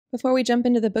Before we jump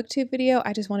into the booktube video,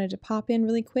 I just wanted to pop in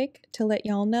really quick to let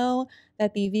y'all know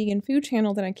that the vegan food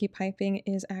channel that I keep hyping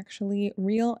is actually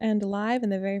real and live,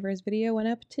 and the very first video went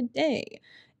up today.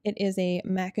 It is a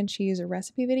mac and cheese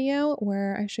recipe video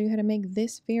where I show you how to make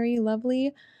this very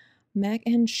lovely mac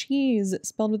and cheese,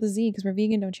 spelled with a Z because we're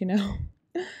vegan, don't you know?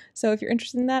 So if you're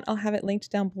interested in that, I'll have it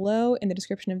linked down below in the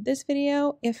description of this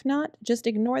video. If not, just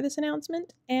ignore this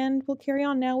announcement and we'll carry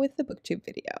on now with the booktube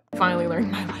video. Finally learned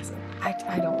my lesson.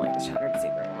 I don't like the Shattered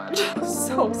Sea very much.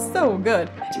 So good.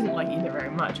 I didn't like either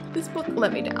very much. This book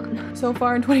let me down. So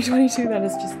far in 2022, that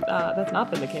is just, that's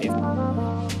not been the case.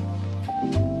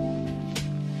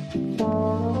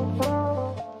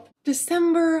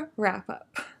 December wrap-up.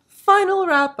 Final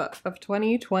wrap-up of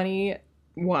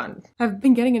 2021. I've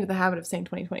been getting into the habit of saying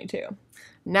 2022.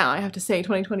 Now I have to say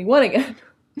 2021 again.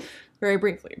 Very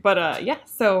briefly. But yeah,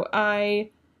 so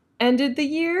I ended the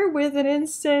year with an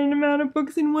insane amount of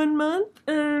books in 1 month.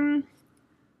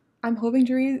 I'm hoping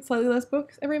to read slightly less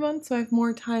books every month so I have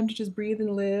more time to just breathe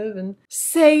and live and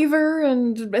savor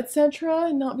and etc.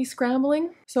 and not be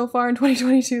scrambling. So far in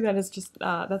 2022 that is just,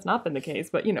 that's not been the case,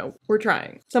 but you know, we're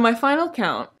trying. So my final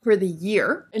count for the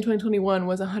year in 2021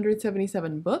 was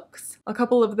 177 books. A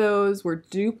couple of those were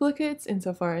duplicates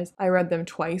insofar as I read them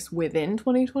twice within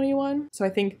 2021. So I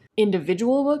think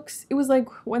individual books, it was like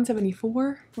 174,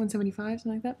 175,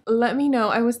 something like that. Let me know.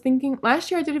 I was thinking,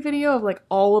 last year I did a video of like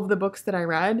all of the books that I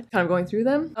read, kind of going through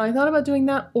them. I thought about doing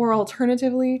that, or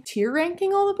alternatively tier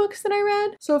ranking all the books that I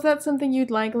read. So if that's something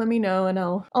you'd like, let me know and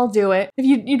I'll do it. If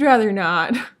you'd rather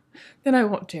not, then I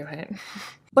won't do it.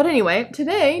 But anyway,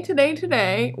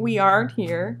 today we are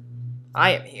here.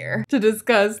 I am here to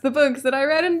discuss the books that I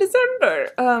read in December.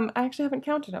 I actually haven't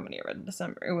counted how many I read in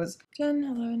December. It was 10,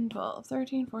 11, 12,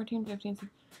 13, 14, 15, 16,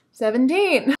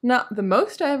 17. Not the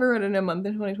most I ever read in a month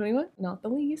in 2021, not the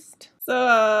least.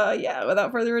 So yeah,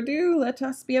 without further ado, let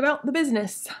us be about the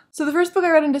business. So the first book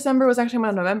I read in December was actually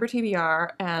my November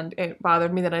TBR, and it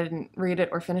bothered me that I didn't read it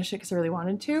or finish it because I really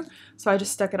wanted to. So I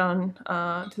just stuck it on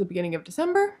to the beginning of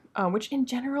December, which in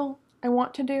general I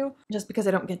want to do. Just because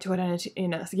I don't get to it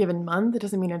in a given month, it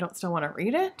doesn't mean I don't still want to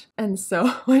read it. And so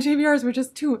my TBRs were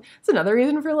just too, it's another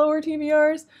reason for lower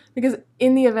TBRs, because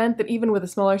in the event that even with a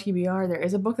smaller TBR, there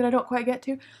is a book that I don't quite get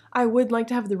to, I would like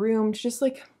to have the room to just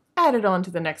like add it on to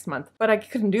the next month. But I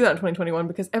couldn't do that in 2021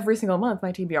 because every single month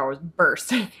my TBR was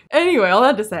bursting. Anyway, all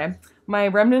that to say, my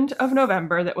remnant of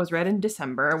November that was read in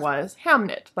December was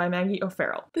Hamnet by Maggie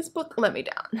O'Farrell. This book let me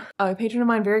down. A patron of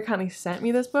mine very kindly sent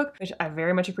me this book, which I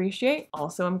very much appreciate.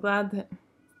 Also, I'm glad that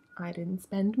I didn't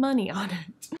spend money on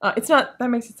it. It's not, that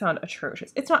makes it sound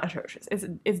atrocious. It's not atrocious.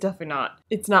 It's definitely not.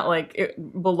 It's not like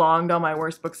it belonged on my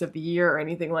worst books of the year or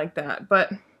anything like that.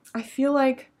 But I feel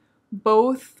like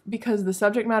both because the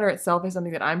subject matter itself is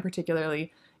something that I'm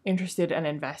particularly interested and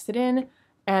invested in,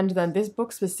 and then this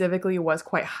book specifically was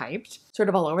quite hyped, sort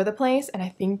of all over the place, and I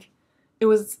think it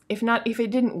was, if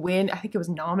it didn't win, I think it was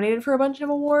nominated for a bunch of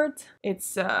awards.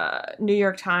 It's New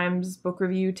York Times book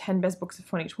review, 10 best books of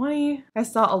 2020. I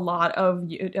saw a lot of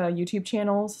YouTube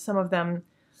channels, some of them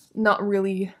not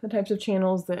really the types of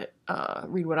channels that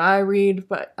read what I read,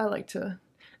 but I like to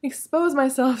expose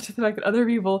myself to the fact that other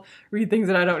people read things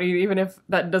that I don't read, even if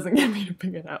that doesn't get me to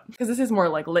pick it up. Because this is more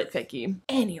like lit ficky.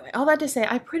 Anyway, all that to say,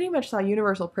 I pretty much saw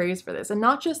universal praise for this, and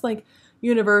not just like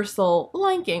universal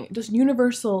liking, just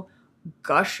universal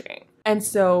gushing. And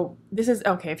so this is,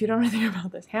 okay, if you don't know anything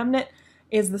about this, Hamnet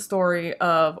is the story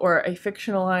of, or a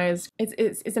fictionalized,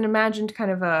 it's an imagined kind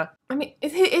of a, I mean,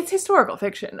 it's historical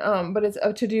fiction, but it's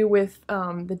to do with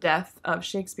the death of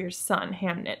Shakespeare's son,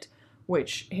 Hamnet,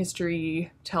 which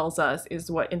history tells us is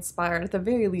what inspired, at the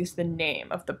very least, the name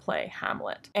of the play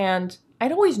Hamlet. And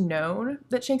I'd always known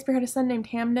that Shakespeare had a son named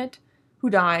Hamnet who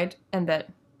died, and that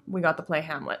we got the play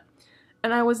Hamlet.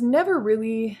 And I was never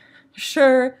really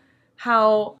sure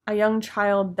how a young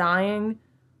child dying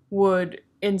would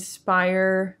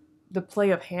inspire the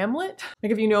play of Hamlet.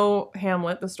 Like, if you know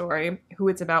Hamlet, the story, who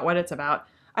it's about, what it's about,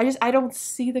 I don't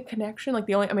see the connection. Like,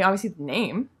 I mean, obviously the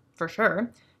name, for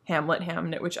sure, Hamlet,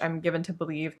 Hamnet, which I'm given to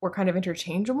believe were kind of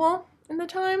interchangeable in the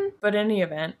time. But in any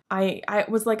event, I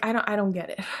was like, I don't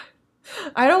get it.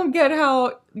 I don't get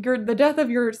how the death of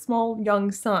your small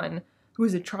young son, who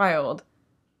is a child,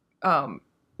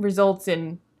 results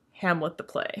in Hamlet the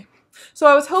play. So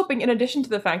I was hoping, in addition to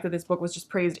the fact that this book was just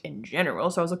praised in general,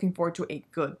 so I was looking forward to a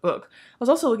good book, I was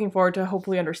also looking forward to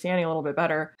hopefully understanding a little bit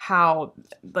better how,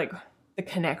 like, the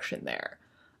connection there.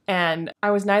 And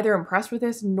I was neither impressed with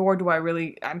this, nor do I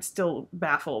really, I'm still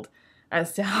baffled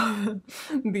as to how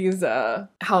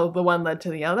how the one led to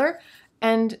the other.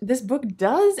 And this book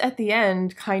does, at the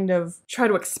end, kind of try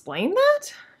to explain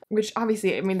that. which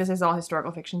obviously, I mean, this is all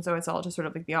historical fiction, so it's all just sort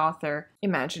of like the author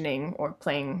imagining or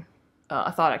playing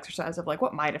a thought exercise of like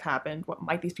what might have happened, what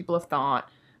might these people have thought,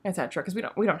 etc. Because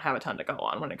we don't have a ton to go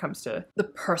on when it comes to the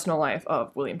personal life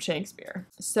of William Shakespeare.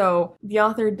 So the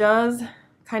author does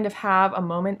kind of have a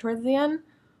moment towards the end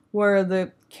where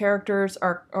the characters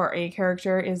are, or a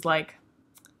character is like,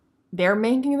 they're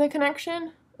making the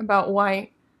connection about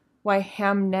why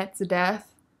Hamnet's death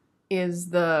is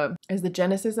the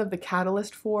genesis of the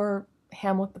catalyst for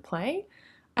Hamlet the play.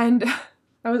 And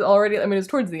I was already, I mean, it was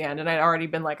towards the end, and I'd already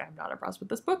been like, I'm not impressed with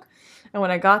this book. And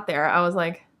when I got there, I was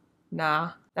like,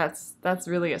 nah, that's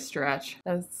really a stretch.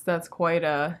 That's quite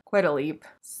a leap.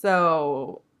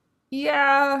 So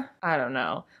yeah, I don't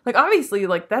know. Like, obviously,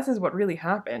 like, this is what really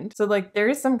happened. So, like, there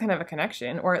is some kind of a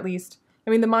connection, or at least, I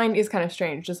mean, the mind is kind of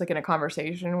strange, just like in a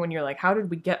conversation when you're like, how did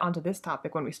we get onto this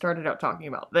topic when we started out talking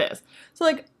about this? So,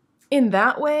 like, in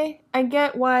that way, I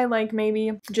get why, like,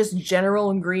 maybe just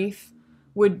general grief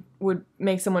would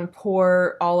make someone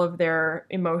pour all of their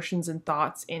emotions and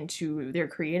thoughts into their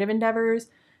creative endeavors,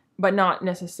 but not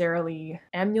necessarily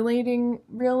emulating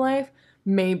real life.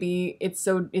 Maybe it's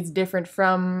different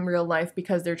from real life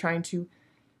because they're trying to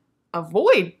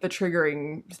avoid the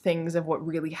triggering things of what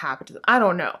really happened to them. I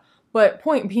don't know. But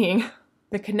point being,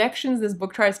 the connections this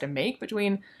book tries to make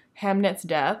between Hamnet's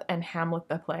death and Hamlet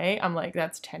the play, I'm like,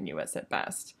 that's tenuous at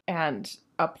best. And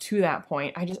up to that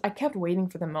point, I kept waiting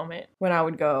for the moment when I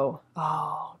would go,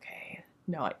 oh, okay,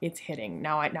 no, it's hitting.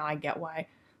 Now I get why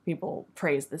people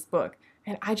praise this book.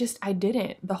 And I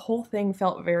didn't. The whole thing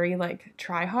felt very, like,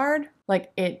 try hard.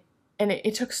 Like, it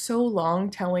took so long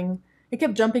telling, it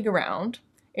kept jumping around.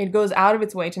 It goes out of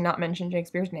its way to not mention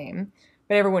Shakespeare's name,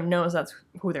 but everyone knows that's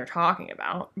who they're talking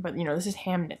about. But, you know, this is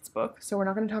Hamnet's book, so we're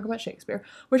not going to talk about Shakespeare,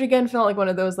 which again felt like one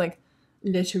of those, like,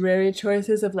 literary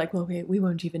choices of like, well, we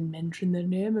won't even mention the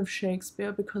name of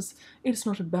Shakespeare because it's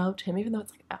not about him, even though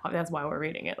it's like, oh, that's why we're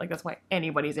reading it. Like, that's why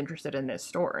anybody's interested in this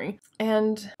story.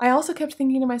 And I also kept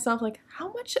thinking to myself, like,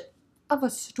 how much of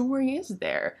a story is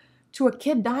there to a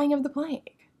kid dying of the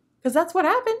plague? Because that's what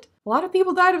happened. A lot of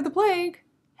people died of the plague,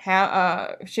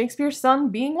 Shakespeare's son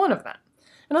being one of them.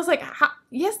 And I was like,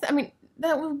 yes, I mean,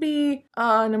 that would be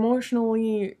an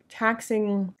emotionally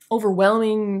taxing,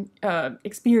 overwhelming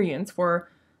experience for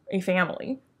a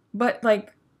family. But,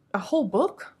 like, a whole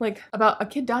book, like, about a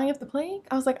kid dying of the plague?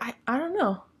 I was like, I don't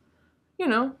know. You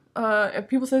know, if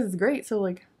people say it's great, so,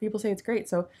 like, people say it's great.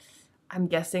 So I'm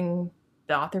guessing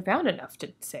the author found enough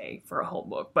to say for a whole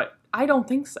book. But I don't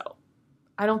think so.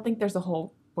 I don't think there's a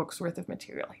whole book's worth of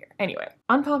material here. Anyway,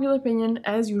 unpopular opinion,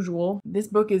 as usual, this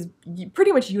book is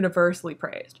pretty much universally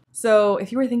praised. So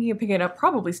if you were thinking of picking it up,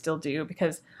 probably still do,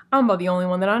 because I'm about the only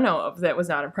one that I know of that was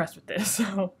not impressed with this.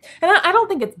 So, and I don't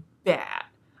think it's bad.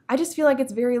 I just feel like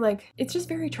it's very, like, it's just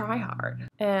very try hard.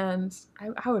 And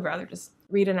I would rather just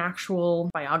read an actual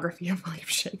biography of William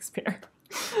Shakespeare.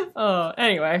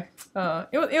 Anyway,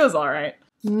 it was all right.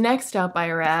 Next up, I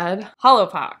read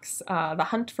Hollowpox, The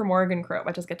Hunt for Morgan Crow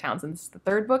by Jessica Townsend. This is the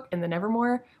third book in the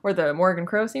Nevermore, or the Morgan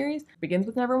Crow series. It begins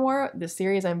with Nevermore. This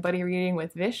series I'm buddy reading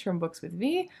with Vish from Books with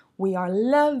V. We are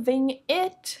loving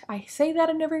it. I say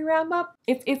that in every wrap-up.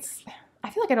 I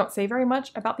feel like I don't say very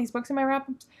much about these books in my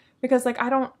wrap-ups because, like, I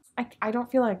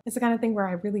don't feel like it's the kind of thing where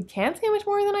I really can say much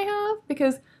more than I have,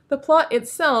 because the plot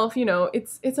itself, you know,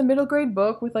 it's a middle grade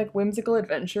book with, like, whimsical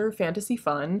adventure, fantasy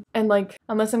fun, and, like,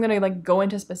 unless I'm gonna, like, go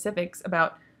into specifics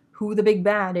about who the big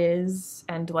bad is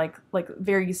and, like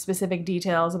very specific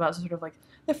details about sort of, like,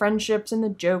 the friendships and the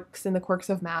jokes and the quirks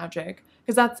of magic,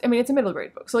 because that's, I mean, it's a middle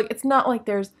grade book, so, like, it's not like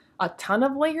there's a ton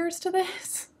of layers to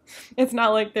this. It's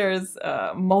not like there's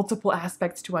multiple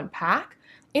aspects to unpack.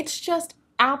 It's just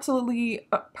absolutely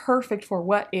perfect for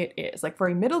what it is. Like, for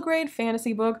a middle grade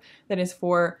fantasy book that is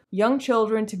for young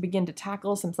children to begin to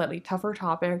tackle some slightly tougher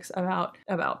topics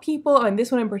about people. And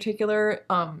this one in particular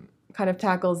kind of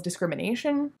tackles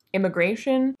discrimination,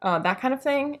 immigration, that kind of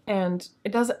thing. And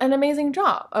it does an amazing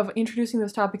job of introducing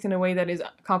those topics in a way that is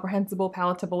comprehensible,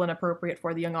 palatable, and appropriate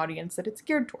for the young audience that it's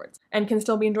geared towards, and can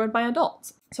still be enjoyed by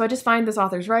adults. So I just find this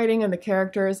author's writing and the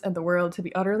characters and the world to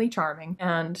be utterly charming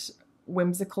and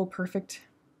whimsical, perfect,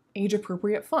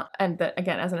 age-appropriate fun, and that,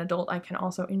 again, as an adult, I can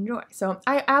also enjoy. So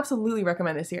I absolutely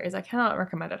recommend this series. I cannot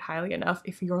recommend it highly enough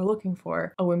if you're looking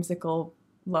for a whimsical,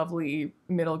 lovely,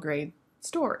 middle-grade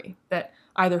story that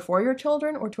either for your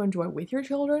children or to enjoy with your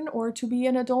children or to be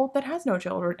an adult that has no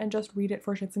children and just read it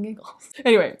for shits and giggles.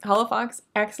 Anyway, Hollowpox,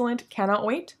 excellent, cannot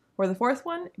wait for the fourth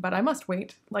one, but I must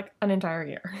wait like an entire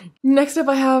year. Next up,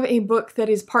 I have a book that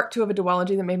is part 2 of a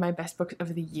duology that made my best book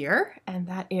of the year, and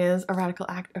that is A Radical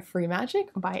Act of Free Magic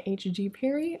by H.G.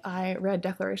 Perry. I read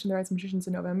Declaration of the Rights of Magicians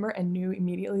in November and knew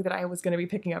immediately that I was going to be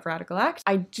picking up Radical Act.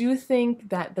 I do think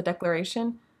that the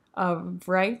Declaration of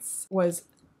Rights was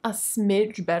a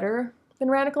smidge better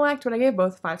than Radical Act, but I gave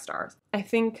both 5 stars. I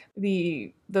think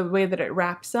the way that it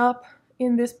wraps up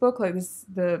in this book, like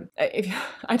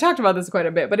I talked about this quite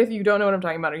a bit, but if you don't know what I'm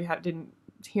talking about or you didn't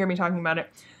hear me talking about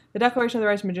it, the Declaration of the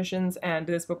Rights of Magicians and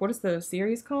this book, what is the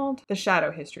series called? The Shadow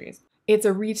Histories. It's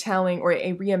a retelling or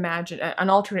a reimagined,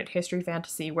 an alternate history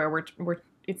fantasy where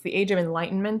it's the Age of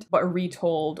Enlightenment, but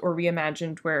retold or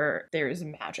reimagined where there's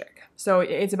magic. So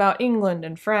it's about England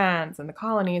and France and the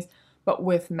colonies, but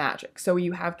with magic. So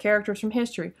you have characters from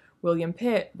history. William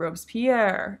Pitt,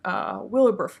 Robespierre,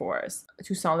 Wilberforce,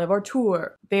 Toussaint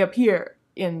Louverture. They appear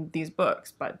in these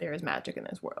books, but there is magic in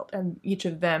this world. And each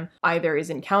of them either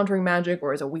is encountering magic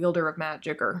or is a wielder of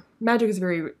magic, or magic is a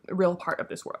very real part of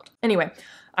this world. Anyway,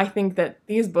 I think that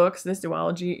these books, this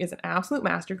duology, is an absolute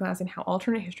masterclass in how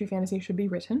alternate history fantasy should be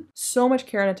written. So much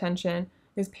care and attention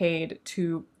is paid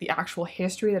to the actual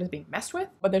history that is being messed with,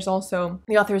 but there's also,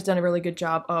 the author has done a really good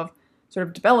job of sort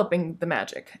of developing the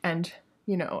magic and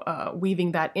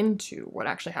weaving that into what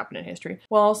actually happened in history,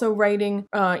 while also writing,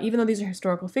 even though these are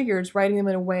historical figures, writing them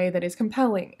in a way that is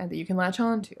compelling and that you can latch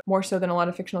on to, more so than a lot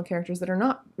of fictional characters that are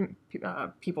not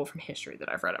people from history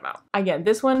that I've read about. Again,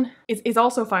 this one is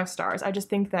also 5 stars. I just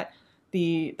think that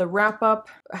the wrap up,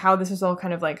 how this is all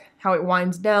kind of like, how it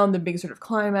winds down, the big sort of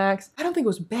climax, I don't think it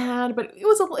was bad, but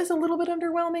it's a little bit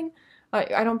underwhelming.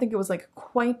 I don't think it was like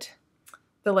quite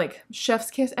the like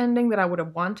chef's kiss ending that I would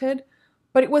have wanted.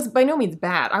 But it was by no means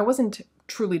bad. I wasn't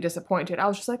truly disappointed. I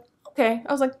was just like, okay.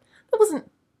 I was like, that wasn't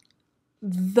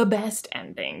the best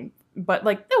ending, but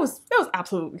like that was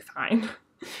absolutely fine.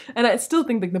 And I still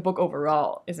think like the book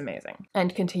overall is amazing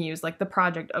and continues, like the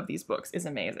project of these books is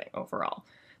amazing overall.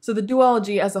 So the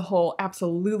duology as a whole,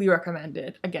 absolutely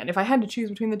recommended. Again, if I had to choose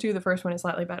between the two, the first one is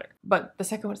slightly better, but the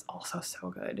second one is also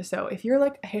so good. So if you're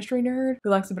like a history nerd who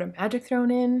likes a bit of magic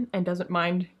thrown in and doesn't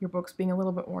mind your books being a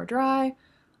little bit more dry,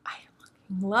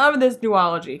 love this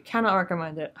duology. Cannot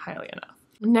recommend it highly enough.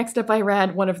 Next up, I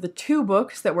read one of the 2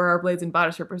 books that were our Blades and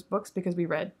Bodice Rippers books, because we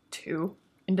read 2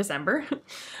 in December.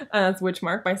 That's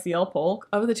Witchmark by C.L. Polk.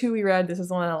 Of the 2 we read, this is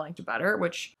the one I liked better,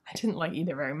 which I didn't like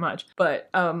either very much. But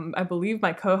I believe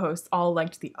my co-hosts all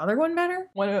liked the other one better.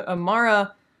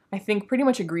 Mara, I think, pretty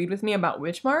much agreed with me about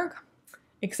Witchmark,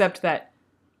 except that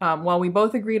while we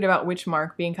both agreed about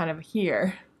Witchmark being kind of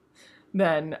here,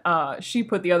 then she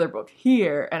put the other book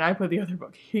here and I put the other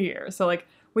book here. So like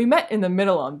we met in the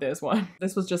middle on this one.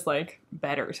 This was just like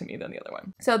better to me than the other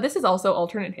one. So this is also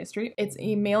alternate history. It's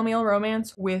a male-male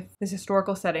romance with this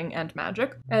historical setting and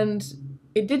magic. And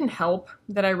it didn't help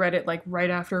that I read it like right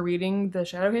after reading the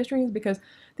Shadow Histories, because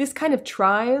this kind of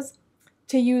tries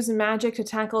to use magic to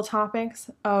tackle topics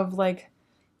of like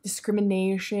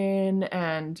discrimination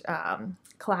and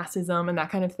classism and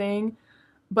that kind of thing.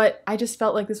 But I just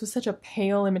felt like this was such a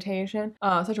pale imitation,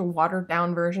 such a watered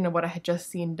down version of what I had just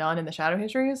seen done in the Shadow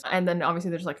Histories. And then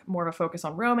obviously there's like more of a focus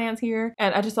on romance here.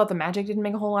 And I just thought the magic didn't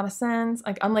make a whole lot of sense.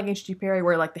 Like unlike H.G. Perry,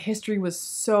 where like the history was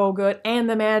so good and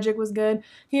the magic was good,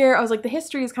 here I was like the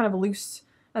history is kind of loose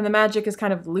and the magic is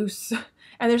kind of loose.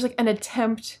 And there's like an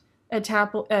attempt at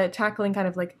tackling kind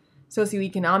of like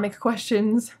socioeconomic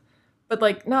questions, but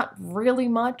like not really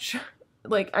much.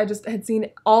 Like I just had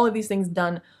seen all of these things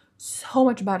done so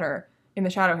much better in the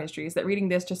Shadow Histories that reading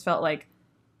this just felt like,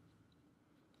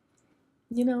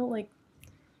 like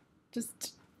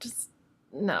just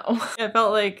no. It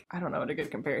felt like, I don't know what a good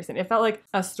comparison. It felt like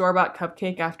a store-bought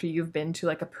cupcake after you've been to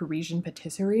like a Parisian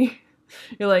patisserie.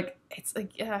 You're like, it's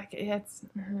like, yeah, it's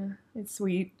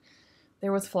sweet.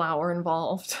 There was flour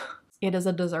involved. It is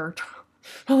a dessert.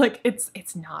 But like,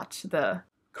 it's not the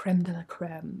creme de la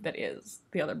creme that is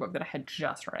the other book that I had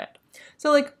just read. So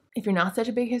like, if you're not such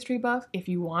a big history buff, if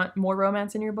you want more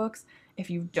romance in your books, if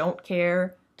you don't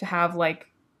care to have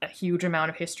like a huge amount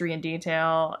of history and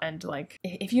detail, and like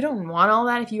if you don't want all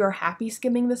that, if you are happy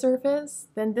skimming the surface,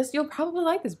 then you'll probably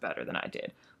like this better than I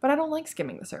did. But I don't like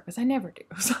skimming the surface. I never do.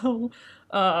 So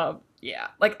yeah,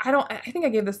 like I think I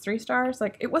gave this 3 stars.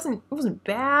 Like it wasn't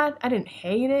bad. I didn't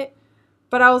hate it,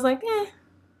 but I was like,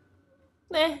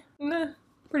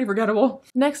 pretty forgettable.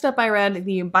 Next up, I read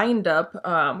the bind-up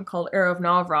called Heir of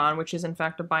Navron, which is in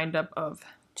fact a bind-up of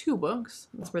 2 books.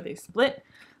 That's where they split.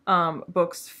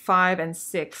 Books 5 and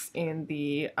 6 in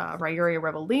the Ryuria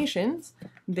Revelations.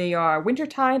 They are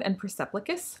Wintertide and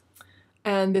Perseplicus.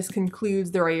 And this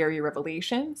concludes the Ryeri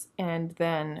Revelations, and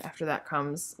then after that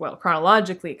comes, well,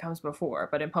 chronologically it comes before,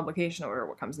 but in publication order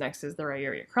what comes next is the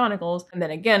Ryeri Chronicles, and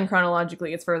then again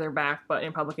chronologically it's further back, but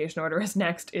in publication order is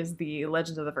next is the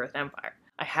Legends of the First Empire.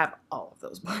 I have all of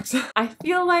those books. I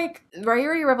feel like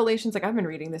Ryeri Revelations, like I've been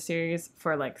reading this series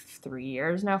for like 3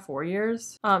 years now, 4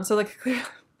 years. So like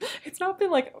it's not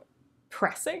been like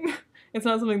pressing. It's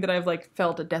not something that I've like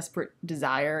felt a desperate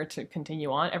desire to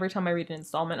continue on. Every time I read an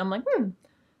installment, I'm like, that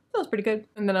was pretty good.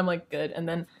 And then I'm like, good. And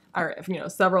then,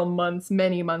 several months,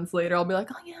 many months later, I'll be like,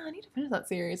 oh yeah, I need to finish that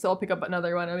series. So I'll pick up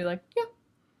another one and I'll be like, yeah,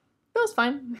 that was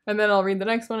fine. And then I'll read the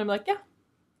next one and I'm like, yeah,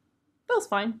 that was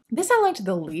fine. This I liked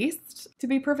the least, to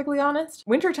be perfectly honest.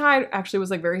 Wintertide actually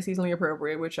was like very seasonally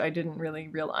appropriate, which I didn't really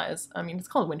realize. I mean, it's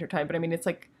called Wintertide, but I mean, it's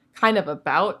like kind of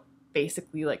about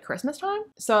basically like Christmas time.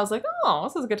 So I was like, oh,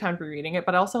 this is a good time for reading it.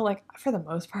 But also like, for the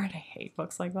most part, I hate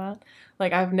books like that.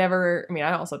 Like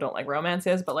I also don't like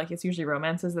romances, but like it's usually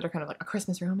romances that are kind of like a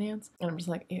Christmas romance. And I'm just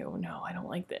like, ew, no, I don't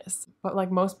like this. But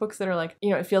like most books that are like,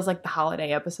 it feels like the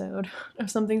holiday episode or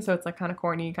something. So it's like kind of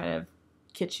corny, kind of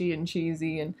kitschy and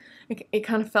cheesy. And it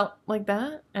kind of felt like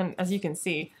that. And as you can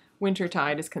see,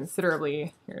 Wintertide is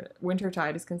considerably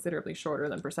shorter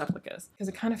than Persepholicus because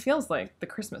it kind of feels like the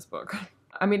Christmas book.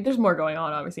 I mean, there's more going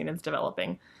on, obviously, and it's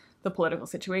developing the political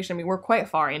situation. I mean, we're quite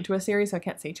far into a series, so I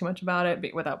can't say too much about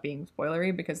it without being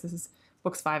spoilery because this is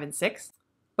books 5 and 6.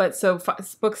 But so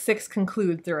book 6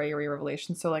 concludes the Ryeri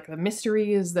Revelation. So like the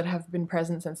mysteries that have been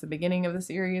present since the beginning of the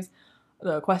series,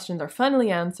 the questions are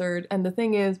finally answered. And the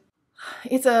thing is,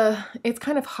 it's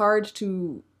kind of hard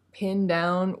to pin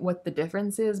down what the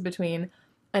difference is between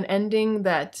an ending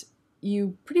that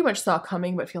you pretty much saw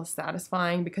coming but feels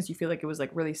satisfying because you feel like it was like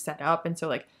really set up, and so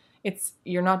like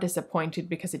you're not disappointed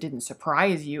because it didn't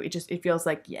surprise you. It feels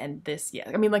like you end this,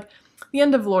 yeah. I mean, like the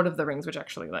end of Lord of the Rings, which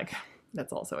actually like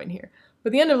that's also in here.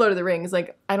 But the end of Lord of the Rings,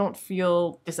 like I don't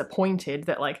feel disappointed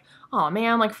that like, oh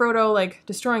man, like Frodo like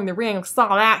destroying the ring,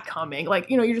 saw that coming. Like,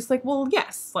 you're just like, well,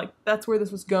 yes, like that's where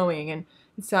this was going, and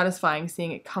it's satisfying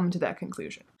seeing it come to that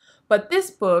conclusion. But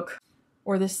this book,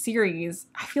 or this series,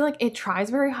 I feel like it tries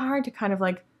very hard to kind of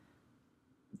like,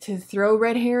 to throw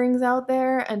red herrings out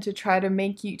there and to try to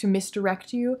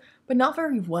misdirect you, but not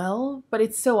very well. But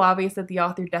it's so obvious that the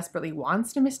author desperately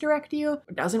wants to misdirect you,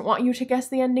 or doesn't want you to guess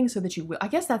the ending so that you will. I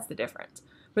guess that's the difference.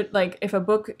 But like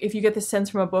if you get the sense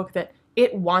from a book that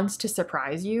it wants to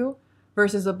surprise you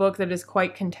versus a book that is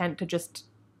quite content to just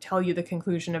tell you the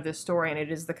conclusion of this story, and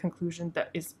it is the conclusion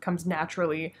that comes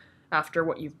naturally after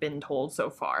what you've been told so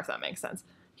far, if that makes sense.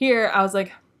 Here, I was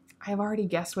like, I've already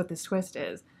guessed what this twist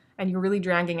is, and you're really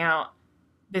dragging out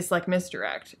this, like,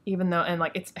 misdirect, even though, and,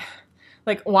 like, it's,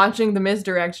 like, watching the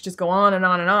misdirect just go on and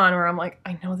on and on, where I'm like,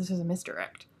 I know this is a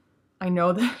misdirect. I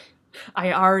know that,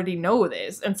 I already know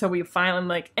this, and so we finally,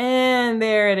 like, and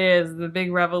there it is, the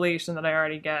big revelation that I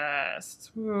already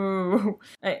guessed. Woo.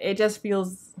 It just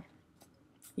feels,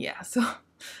 yeah, so...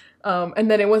 and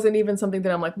then it wasn't even something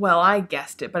that I'm like, well, I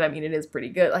guessed it, but I mean, it is pretty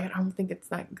good. Like, I don't think it's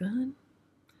that good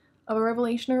of a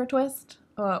revelation or a twist,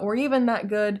 or even that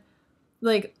good.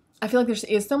 Like, I feel like there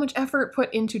is so much effort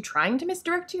put into trying to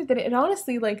misdirect you that it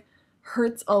honestly, like,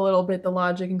 hurts a little bit the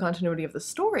logic and continuity of the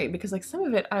story, because, like, some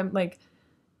of it, I'm like,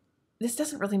 this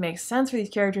doesn't really make sense for these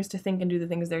characters to think and do the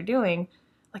things they're doing.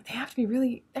 Like, they have to be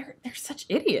really, they're such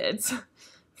idiots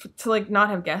to, like, not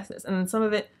have guessed this. And then some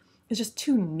of it is just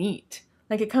too neat.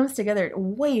 Like, it comes together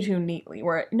way too neatly,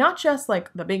 where not just, like,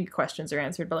 the big questions are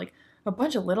answered, but, like, a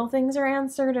bunch of little things are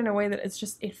answered in a way that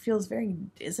it feels very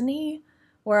Disney,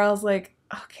 where I was like,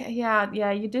 okay,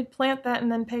 yeah, you did plant that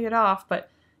and then pay it off, but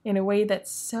in a way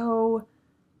that's so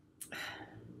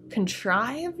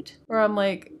contrived, where I'm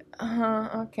like,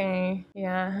 okay,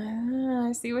 yeah,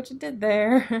 I see what you did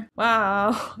there.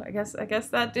 Wow, I guess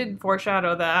that did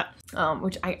foreshadow that,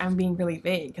 which I'm being really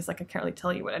vague, because, like, I can't really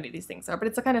tell you what any of these things are, but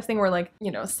it's the kind of thing where, like,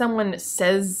 someone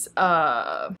says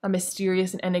a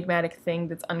mysterious and enigmatic thing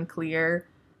that's unclear,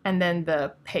 and then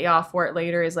the payoff for it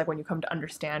later is, like, when you come to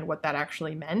understand what that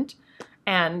actually meant,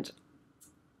 and,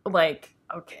 like,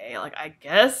 okay, like, I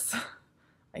guess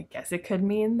it could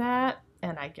mean that,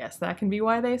 and I guess that can be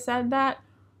why they said that,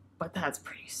 but that's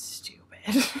pretty stupid.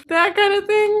 That kind of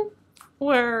thing,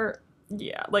 where,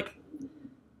 yeah, like,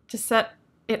 to set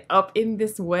it up in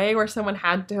this way where someone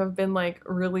had to have been, like,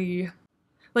 really,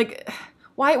 like,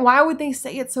 why would they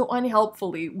say it so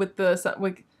unhelpfully with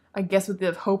I guess with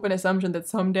the hope and assumption that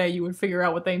someday you would figure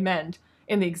out what they meant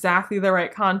in exactly the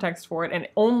right context for it, and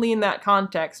only in that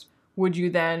context would you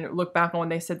then look back on when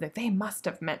they said that they must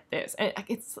have meant this, and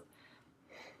it's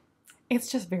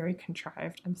just very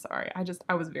contrived. I'm sorry.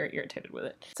 I was very irritated with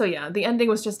it. So yeah, the ending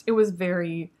was just, it was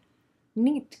very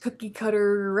neat cookie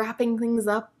cutter wrapping things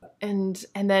up, and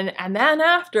then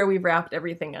after we've wrapped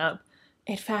everything up,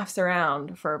 it faffs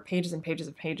around for pages and pages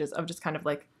and pages of just kind of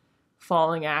like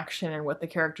falling action and what the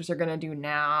characters are gonna do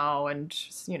now, and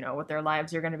just, you know, what their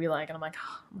lives are gonna be like. And I'm like,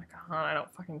 oh my god, I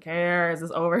don't fucking care. Is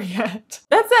this over yet?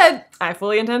 That said, I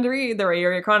fully intend to read the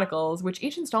Rayuria Chronicles, which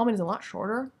each installment is a lot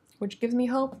shorter, which gives me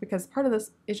hope, because part of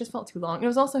this, it just felt too long. It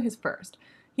was also his first.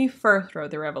 He first wrote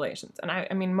the Revelations, and I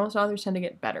mean, most authors tend to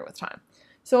get better with time.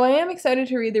 So I am excited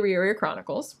to read the Rayuria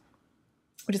Chronicles,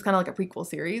 which is kind of like a prequel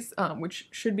series, which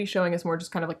should be showing us more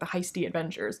just kind of like the heisty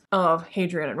adventures of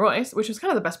Hadrian and Royce, which was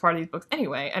kind of the best part of these books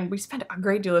anyway. And we spent a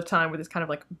great deal of time with this kind of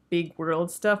like big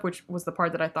world stuff, which was the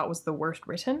part that I thought was the worst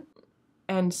written.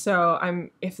 And so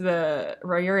if the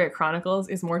Rayuria Chronicles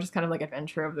is more just kind of like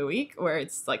adventure of the week, where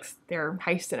it's like their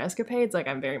heists and escapades, like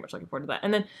I'm very much looking forward to that.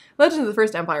 And then Legends of the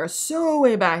First Empire is so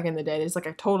way back in the day. It's like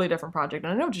a totally different project.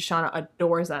 And I know Jashana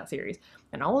adores that series.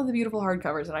 And all of the beautiful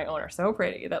hardcovers that I own are so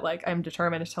pretty that like I'm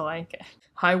determined to like it.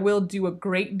 I will do a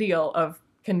great deal of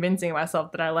convincing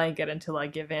myself that I like it until I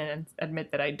give in and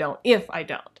admit that I don't, if I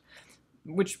don't.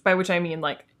 By which I mean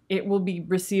like, it will be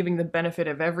receiving the benefit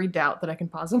of every doubt that I can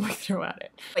possibly throw at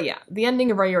it. But yeah, the ending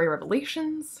of Rayuria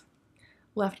Revelations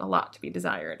left a lot to be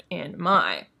desired, in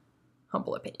my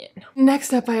humble opinion.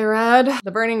 Next up I read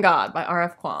The Burning God by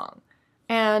R.F. Kuang.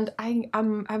 And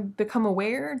I've become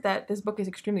aware that this book is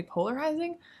extremely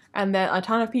polarizing, and that a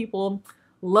ton of people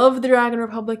love the Dragon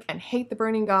Republic and hate the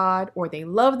Burning God, or they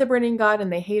love the Burning God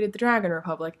and they hated the Dragon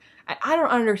Republic. And I don't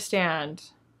understand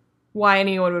why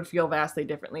anyone would feel vastly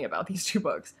differently about these two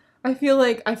books. I feel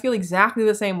exactly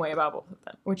the same way about both of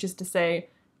them, which is to say,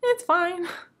 it's fine.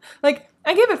 Like,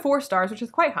 I gave it 4 stars, which is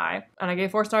quite high, and I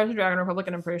gave 4 stars to Dragon Republic,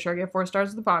 and I'm pretty sure I gave 4 stars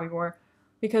to the Poppy War,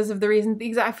 because of the reason,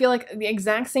 I feel like the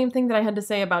exact same thing that I had to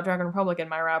say about Dragon Republic in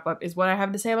my wrap-up is what I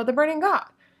have to say about The Burning God.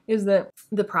 Is that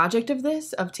the project of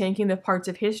this, of taking the parts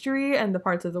of history and the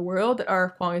parts of the world that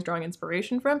R.F. Kuang is drawing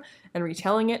inspiration from and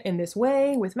retelling it in this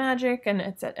way with magic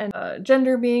and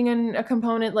gender being a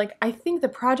component, like, I think the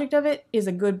project of it is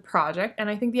a good project, and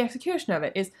I think the execution of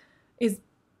it is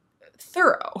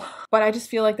thorough. But I just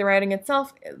feel like the writing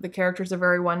itself, the characters are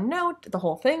very one note, the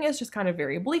whole thing is just kind of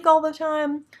very bleak all the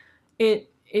time.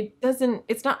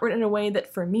 It's not written in a way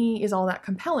that for me is all that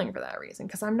compelling for that reason,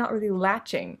 because I'm not really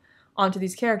latching onto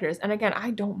these characters. And again,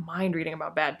 I don't mind reading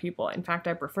about bad people. In fact,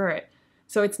 I prefer it.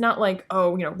 So it's not like,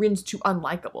 oh, you know, Rin's too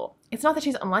unlikable. It's not that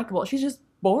she's unlikable. She's just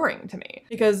boring to me,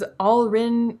 because all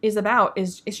Rin is about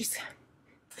is she's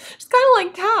kind of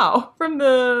like Tao from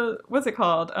the, what's it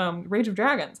called? Rage of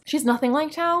Dragons. She's nothing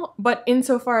like Tao, but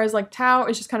insofar as like Tao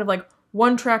is just kind of like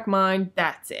one-track mind,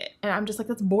 that's it. And I'm just like,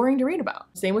 that's boring to read about.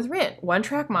 Same with Rin.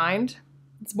 One-track mind,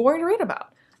 it's boring to read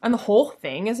about. And the whole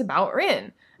thing is about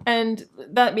Rin. And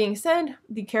that being said,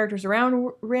 the characters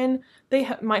around Rin, they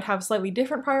might have slightly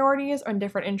different priorities and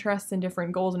different interests and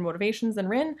different goals and motivations than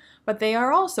Rin, but they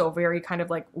are also very kind of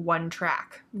like one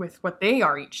track with what they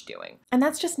are each doing. And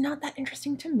that's just not that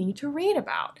interesting to me to read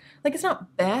about. Like, it's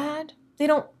not bad.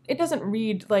 It doesn't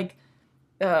read like,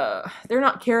 they're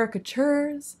not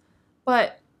caricatures,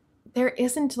 but there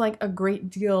isn't like a great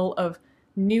deal of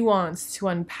nuance to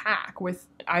unpack with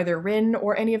either Rin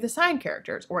or any of the side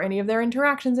characters or any of their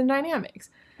interactions and dynamics.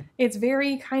 It's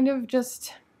very kind of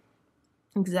just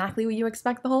exactly what you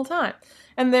expect the whole time.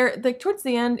 And there, like towards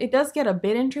the end, it does get a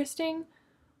bit interesting,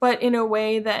 but in a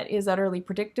way that is utterly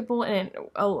predictable, and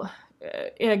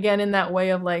again in that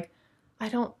way of like, I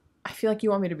feel like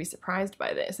you want me to be surprised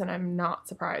by this, and I'm not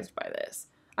surprised by this.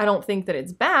 I don't think that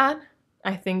it's bad.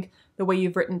 I think the way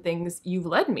you've written things, you've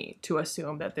led me to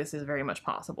assume that this is very much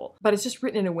possible. But it's just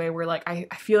written in a way where like, I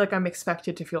feel like I'm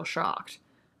expected to feel shocked.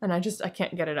 And I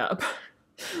can't get it up.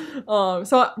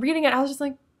 So reading it, I was just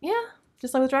like, yeah,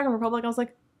 just like with Dragon Republic, I was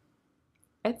like,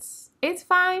 it's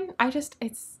fine.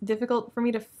 It's difficult for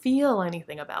me to feel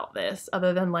anything about this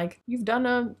other than like, you've done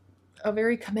a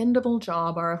very commendable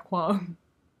job, R.F. Kuang.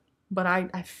 But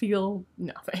I feel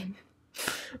nothing.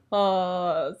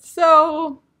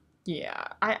 So yeah,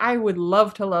 I would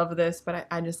love to love this, but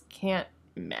I just can't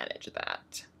manage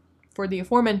that for the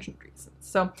aforementioned reasons.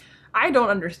 So I don't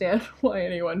understand why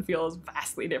anyone feels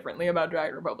vastly differently about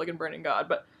Dragon Republic and Burning God,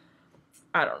 but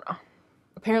I don't know.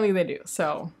 Apparently they do,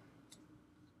 so.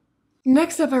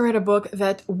 Next up, I read a book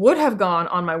that would have gone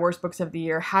on my worst books of the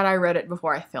year had I read it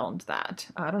before I filmed that.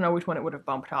 I don't know which one it would have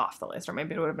bumped off the list, or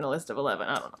maybe it would have been a list of 11,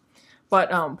 I don't know. But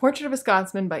Portrait of a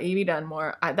Scotsman by E.B.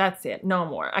 Dunmore, that's it, no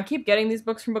more. I keep getting these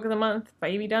books from Book of the Month by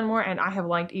E.B. Dunmore, and I have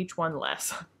liked each one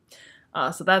less.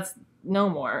 So that's no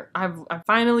more. I've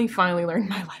finally learned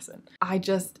my lesson.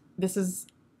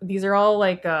 These are all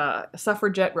like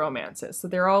suffragette romances. So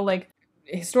they're all like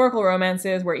historical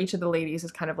romances where each of the ladies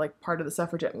is kind of like part of the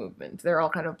suffragette movement. They're all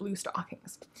kind of blue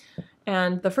stockings.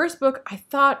 And the first book, I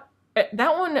thought,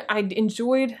 that one I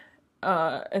enjoyed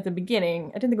at the beginning.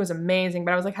 I didn't think it was amazing,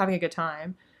 but I was like having a good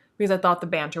time because I thought the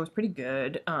banter was pretty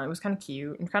good. It was kind of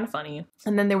cute and kind of funny.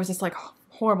 And then there was this like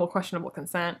horrible questionable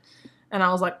consent. And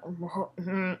I was like,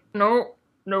 no.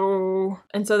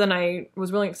 And so then I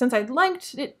was willing, since I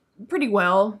liked it pretty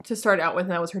well to start out with,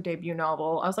 and that was her debut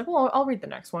novel, I was like, well, I'll read the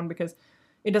next one because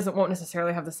it won't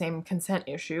necessarily have the same consent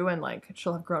issue, and like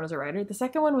she'll have grown as a writer. The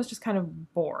second one was just kind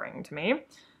of boring to me.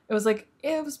 It was like,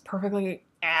 it was perfectly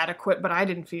adequate, but I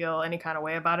didn't feel any kind of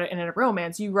way about it. And in a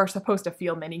romance, you are supposed to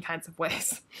feel many kinds of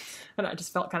ways. And I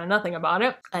just felt kind of nothing about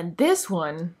it. And this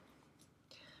one,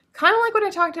 kind of like what I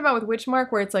talked about with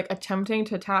Witchmark, where it's like attempting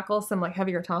to tackle some like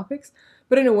heavier topics,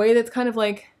 but in a way that's kind of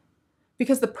like,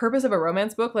 because the purpose of a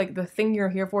romance book, like the thing you're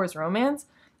here for is romance,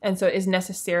 and so it is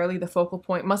necessarily the focal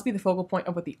point, must be the focal point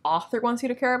of what the author wants you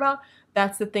to care about.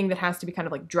 That's the thing that has to be kind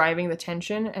of like driving the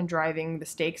tension and driving the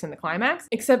stakes and the climax.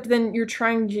 Except then you're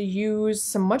trying to use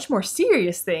some much more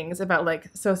serious things about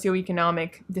like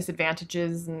socioeconomic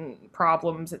disadvantages and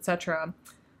problems, etc.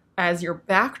 as your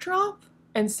backdrop.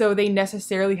 And so they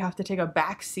necessarily have to take a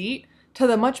back seat to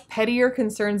the much pettier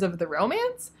concerns of the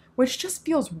romance, which just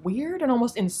feels weird and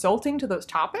almost insulting to those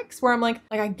topics, where I'm like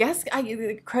I guess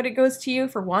credit goes to you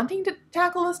for wanting to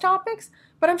tackle those topics,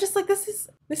 but I'm just like, this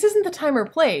isn't the time or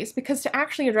place, because to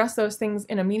actually address those things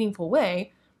in a meaningful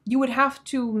way, you would have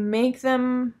to make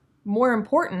them more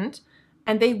important,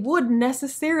 and they would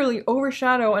necessarily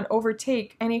overshadow and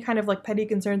overtake any kind of like petty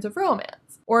concerns of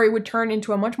romance, or it would turn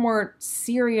into a much more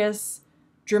serious,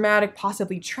 dramatic,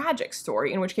 possibly tragic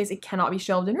story, in which case it cannot be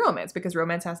shelved in romance because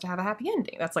romance has to have a happy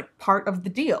ending. That's like part of the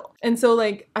deal. And so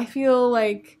like I feel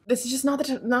like this is just not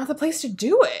the place to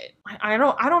do it. I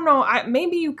don't know.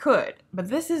 Maybe you could, but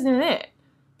this isn't it,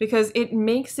 because it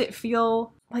makes it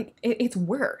feel like it's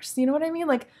worse. You know what I mean?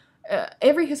 Like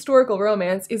every historical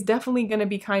romance is definitely going to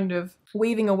be kind of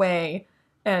waving away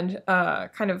and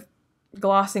kind of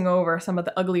glossing over some of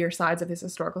the uglier sides of this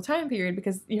historical time period,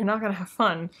 because you're not going to have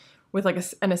fun with like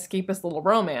an escapist little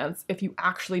romance if you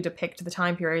actually depict the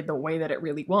time period the way that it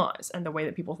really was and the way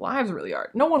that people's lives really are.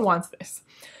 No one wants this.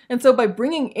 And so by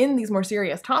bringing in these more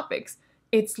serious topics,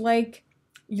 it's like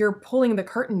you're pulling the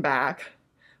curtain back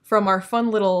from our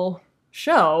fun little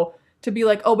show to be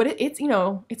like, oh, but it's, you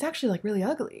know, it's actually like really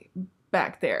ugly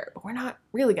back there, but we're not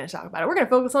really going to talk about it. We're going to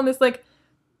focus on this like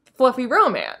fluffy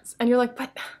romance. And you're like, but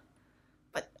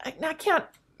I can't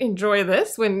enjoy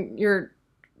this when you're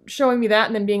showing me that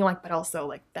and then being like, but also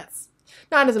like that's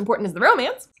not as important as the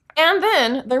romance. And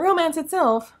then the romance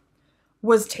itself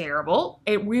was terrible.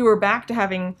 We were back to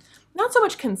having not so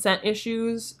much consent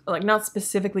issues, like not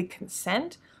specifically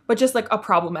consent, but just like a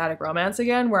problematic romance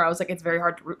again, where I was like, it's very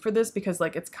hard to root for this because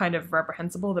like it's kind of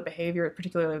reprehensible, the behavior,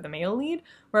 particularly of the male lead,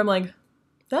 where I'm like,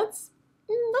 that's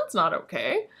not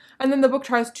okay. And then the book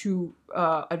tries to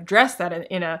address that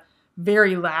in a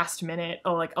very last minute,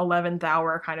 like 11th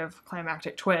hour kind of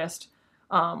climactic twist,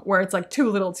 where it's like too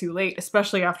little too late,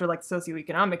 especially after like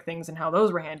socioeconomic things and how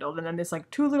those were handled. And then this like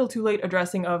too little too late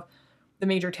addressing of the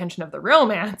major tension of the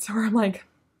romance, where I'm like,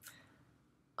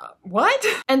 what?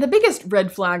 And the biggest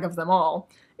red flag of them all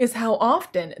is how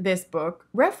often this book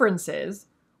references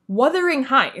Wuthering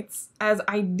Heights as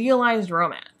idealized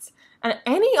romance. And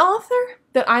any author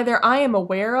that either I am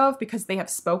aware of because they have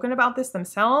spoken about this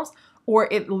themselves, or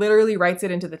it literally writes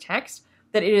it into the text,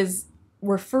 that it is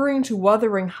referring to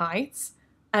Wuthering Heights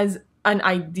as an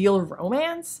ideal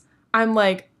romance, I'm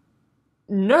like,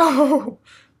 no,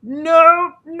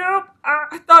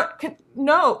 I thought,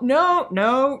 no.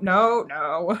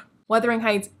 Wuthering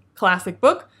Heights, classic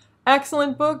book,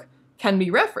 excellent book, can be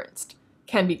referenced,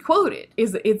 can be quoted,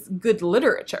 it's good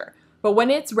literature. But when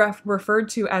it's referred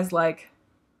to as like,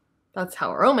 that's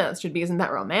how a romance should be, isn't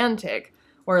that romantic?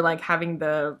 Or like having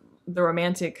the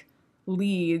romantic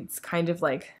leads kind of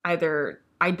like either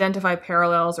identify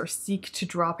parallels or seek to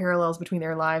draw parallels between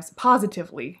their lives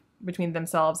positively between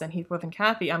themselves and Heathcliff and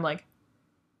Cathy, I'm like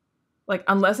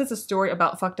unless it's a story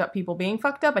about fucked up people being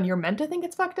fucked up and you're meant to think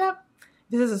it's fucked up,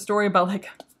 this is a story about like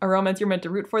a romance you're meant to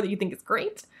root for that you think is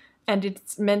great, and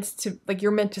it's meant to like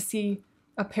you're meant to see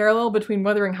a parallel between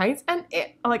Wuthering Heights and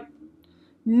it, like,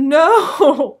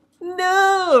 no.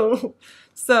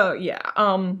 So yeah,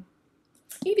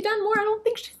 Evie Dunmore, I don't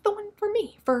think she's the one for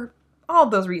me for all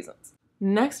those reasons.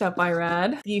 Next up, I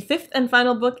read the fifth and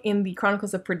final book in the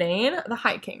Chronicles of Prydain, The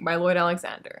High King by Lloyd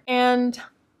Alexander. And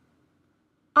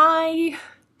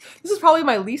this is probably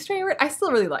my least favorite. I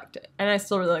still really liked it, and I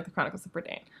still really like the Chronicles of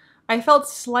Prydain. I felt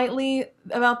slightly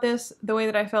about this the way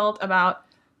that I felt about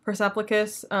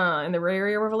Perseplicus in the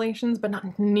Rarea Revelations, but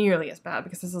not nearly as bad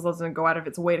because this doesn't go out of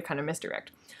its way to kind of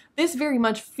misdirect. This very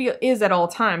much is at all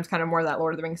times kind of more that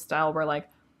Lord of the Rings style where like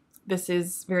this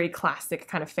is very classic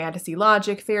kind of fantasy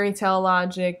logic, fairy tale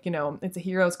logic, you know, it's a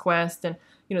hero's quest and,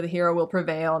 you know, the hero will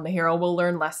prevail and the hero will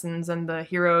learn lessons and the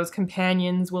hero's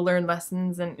companions will learn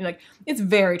lessons and like it's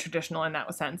very traditional in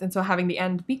that sense. And so having the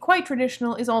end be quite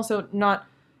traditional is also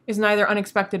neither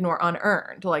unexpected nor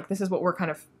unearned. Like this is what we're kind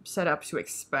of set up to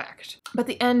expect. But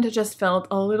the end just felt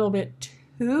a little bit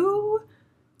too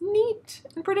neat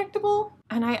and predictable.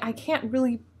 And I can't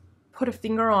really put a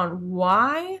finger on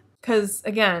why. Because,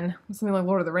 again, something like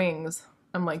Lord of the Rings,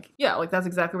 I'm like, yeah, like that's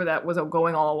exactly where that was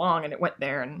going all along, and it went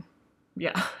there, and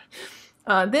yeah.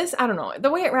 This, I don't know. The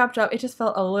way it wrapped up, it just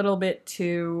felt a little bit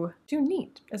too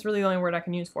neat. That's really the only word I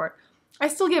can use for it. I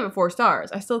still give it 4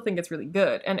 stars. I still think it's really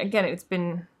good. And again, it's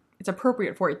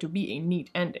appropriate for it to be a neat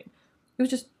ending. It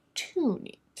was just too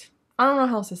neat. I don't know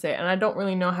how else to say it, and I don't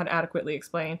really know how to adequately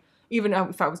explain, even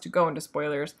if I was to go into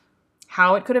spoilers,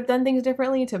 how it could have done things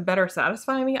differently to better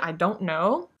satisfy me. I don't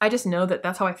know. I just know that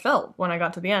that's how I felt when I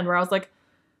got to the end, where I was like,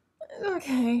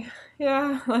 okay,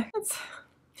 yeah, like that's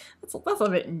a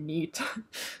bit neat.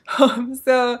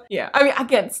 So yeah, I mean,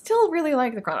 again, still really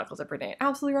like the Chronicles of Bernay.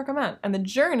 Absolutely recommend. And the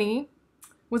journey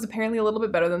was apparently a little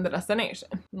bit better than the destination.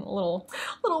 A little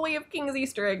Way of Kings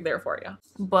Easter egg there for you.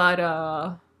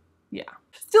 But yeah,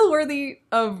 still worthy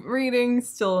of reading,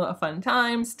 still a fun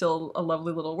time, still a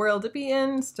lovely little world to be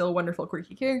in, still wonderful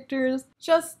quirky characters,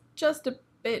 just a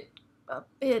bit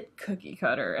cookie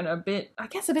cutter and a bit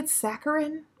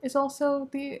saccharine is also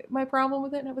my problem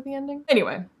with it, not with the ending.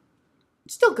 Anyway,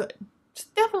 still good.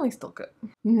 Definitely still good.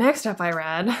 Next up I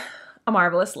read A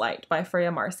Marvelous Light by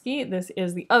Freya Marski. This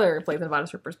is the other Blades and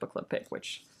Bodice Rippers book club pick,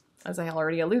 which, as I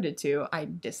already alluded to, I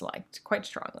disliked quite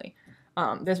strongly.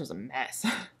 This was a mess.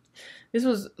 This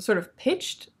was sort of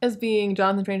pitched as being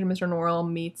Jonathan Strange and Mr. Norrell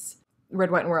meets Red,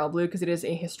 White, and Royal Blue because it is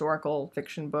a historical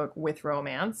fiction book with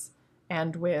romance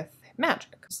and with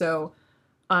magic. So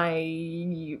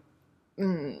it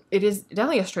is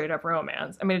definitely a straight up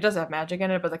romance. I mean, it does have magic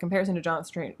in it, but the comparison to Jonathan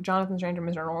Strange and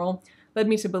Mr. Norrell led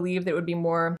me to believe that it would be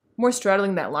more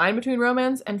straddling that line between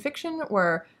romance and fiction,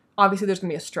 where obviously there's going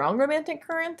to be a strong romantic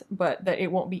current, but that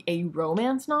it won't be a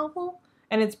romance novel.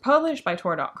 And it's published by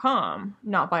Tor.com,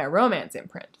 not by a romance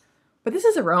imprint. But this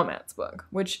is a romance book,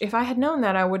 which if I had known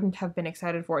that, I wouldn't have been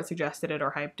excited for it, suggested it,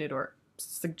 or hyped it, or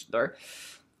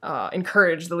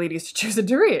encouraged the ladies to choose it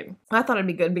to read. I thought it'd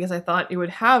be good because I thought it would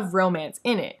have romance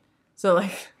in it. So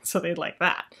they'd like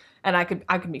that. And I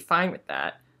could be fine with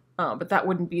that. But that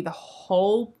wouldn't be the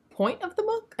whole point of the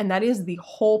book. And that is the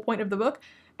whole point of the book.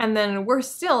 And then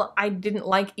I didn't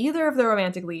like either of the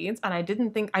romantic leads, and I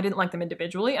didn't like them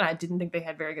individually, and I didn't think they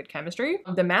had very good chemistry.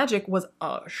 The magic was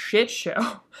a shit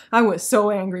show. I was so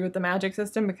angry with the magic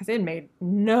system because it made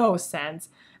no sense,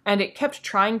 and it kept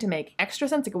trying to make extra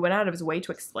sense. It went out of its way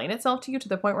to explain itself to you to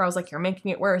the point where I was like, you're making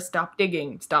it worse, stop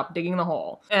digging the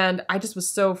hole. And I just was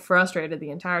so frustrated the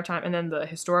entire time. And then the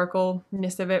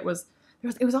historicalness of it was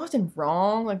often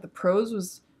wrong. Like the prose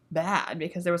was bad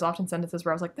because there was often sentences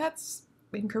where I was like, that's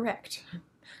incorrect.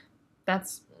 That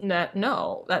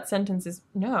sentence is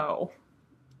no.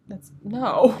 That's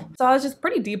no. So I was just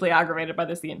pretty deeply aggravated by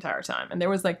this the entire time. And there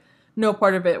was like no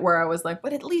part of it where I was like,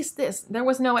 but at least this. There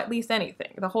was no at least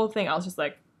anything. The whole thing, I was just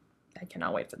like, I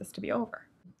cannot wait for this to be over.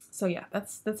 So yeah,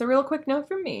 that's a real quick note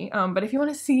from me. But if you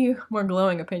want to see more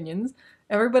glowing opinions,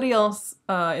 everybody else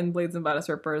in Blades and Bodice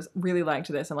Rippers really liked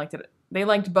this and liked it. They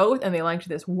liked both, and they liked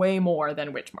this way more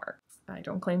than Witchmark. I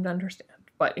don't claim to understand.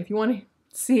 But if you want to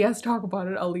see us talk about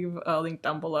it, I'll leave a link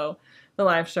down below, the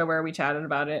live show where we chatted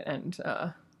about it, and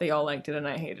they all liked it and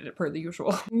I hated it per the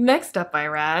usual. Next up I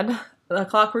read The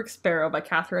Clockwork Sparrow by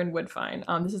Catherine Woodfine.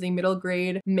 This is a middle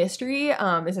grade mystery.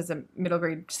 This is a middle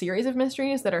grade series of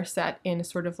mysteries that are set in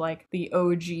sort of like the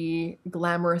OG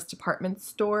glamorous department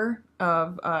store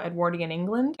of Edwardian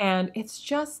England. And it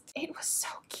was so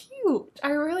cute. I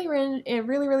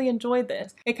really enjoyed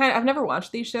this. I've never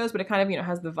watched these shows, but it kind of,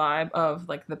 has the vibe of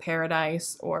like The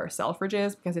Paradise or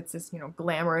Selfridges because it's this,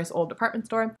 glamorous old department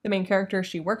store. The main character,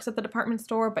 she works at the department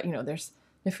store, but there's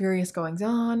nefarious goings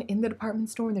on in the department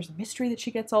store, and there's a mystery that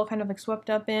she gets all kind of like swept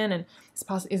up in, and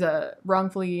is a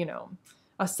wrongfully,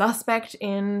 a suspect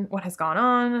in what has gone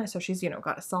on, so she's,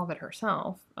 got to solve it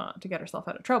herself to get herself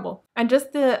out of trouble. And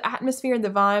just the atmosphere, the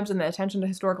vibes, and the attention to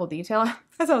historical detail.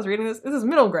 As I was reading this is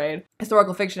middle grade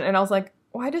historical fiction, and I was like,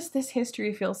 why does this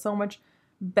history feel so much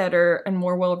better and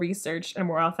more well-researched and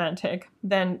more authentic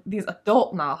than these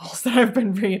adult novels that I've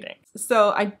been reading?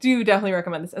 So I do definitely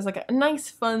recommend this as like a nice,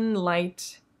 fun,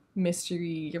 light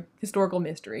mystery, historical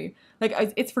mystery. Like,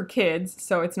 it's for kids,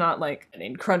 so it's not like an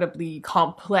incredibly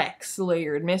complex,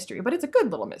 layered mystery, but it's a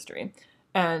good little mystery.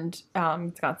 And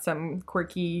it's got some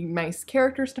quirky, nice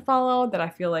characters to follow that I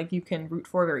feel like you can root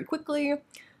for very quickly.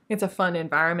 It's a fun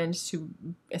environment to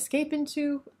escape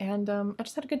into, and I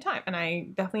just had a good time, and I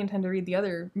definitely intend to read the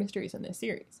other mysteries in this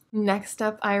series. Next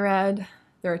up, I read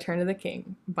The Return of the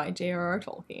King by J.R.R.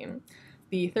 Tolkien,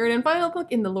 the third and final book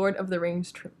in the Lord of the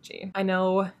Rings trilogy. I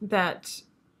know that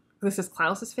this is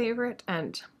Klaus's favorite,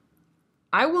 and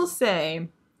I will say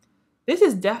this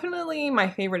is definitely my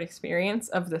favorite experience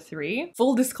of the three.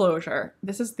 Full disclosure,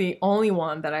 this is the only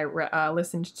one that I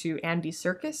listened to Andy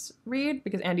Serkis read,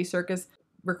 because Andy Serkis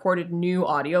recorded new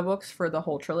audiobooks for the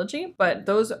whole trilogy, but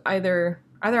those either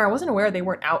I wasn't aware they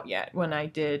weren't out yet when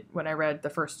I read the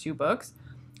first two books.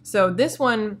 So this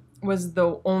one was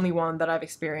the only one that I've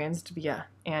experienced via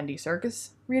Andy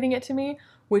Serkis reading it to me,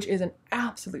 which is an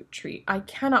absolute treat. I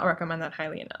cannot recommend that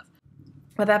highly enough.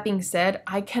 But that being said,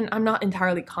 I'm not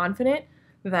entirely confident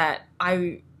that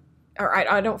I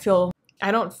don't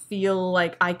feel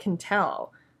like I can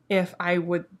tell if I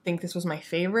would think this was my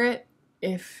favorite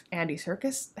if Andy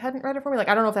Serkis hadn't read it for me. Like,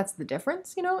 I don't know if that's the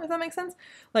difference, you know, if that makes sense.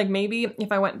 Like, maybe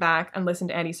if I went back and listened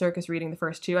to Andy Serkis reading the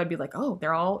first two, I'd be like, oh,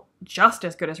 they're all just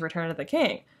as good as Return of the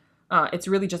King. It's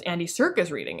really just Andy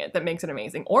Serkis reading it that makes it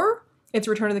amazing. Or it's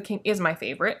Return of the King is my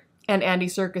favorite, and Andy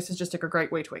Serkis is just like a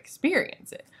great way to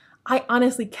experience it. I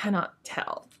honestly cannot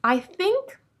tell. I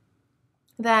think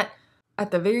that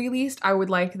at the very least, I would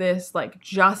like this like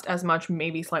just as much,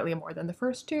 maybe slightly more than the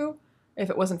first two, if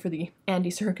it wasn't for the Andy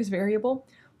Serkis variable.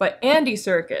 But Andy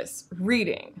Serkis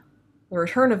reading The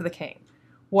Return of the King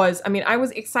was, I mean, I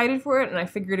was excited for it and I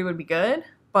figured it would be good,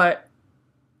 but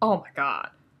oh my god,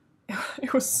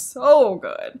 it was so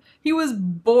good. He was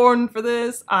born for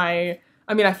this. I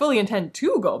mean, I fully intend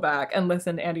to go back and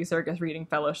listen to Andy Serkis reading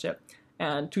Fellowship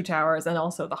and Two Towers and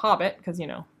also The Hobbit, because, you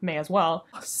know, may as well.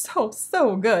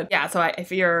 So good. Yeah, so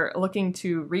if you're looking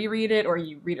to reread it or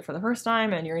you read it for the first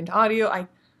time and you're into audio,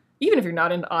 even if you're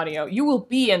not into audio, you will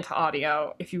be into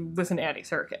audio if you listen to Andy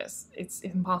Serkis. It's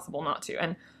impossible not to.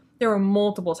 And there were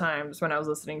multiple times when I was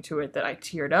listening to it that I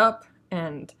teared up,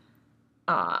 and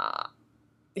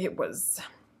it was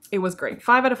great.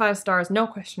 5 out of 5 stars, no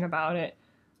question about it.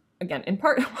 Again, in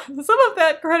part, some of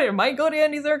that credit might go to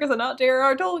Andy Serkis and not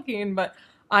J.R.R. Tolkien, but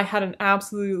I had an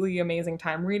absolutely amazing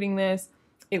time reading this.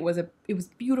 It was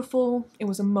beautiful, it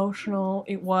was emotional,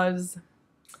 it was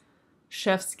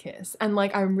chef's kiss. And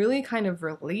like, I'm really kind of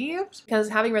relieved, because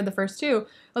having read the first two,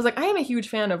 I was like, I am a huge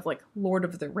fan of like Lord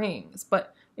of the Rings,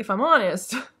 but if I'm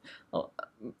honest,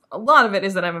 a lot of it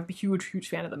is that I'm a huge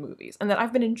fan of the movies, and that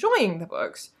I've been enjoying the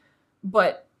books,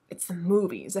 but it's the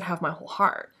movies that have my whole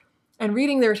heart. And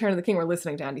reading The Return of the King, or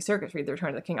listening to Andy Serkis read The Return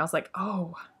of the King, I was like,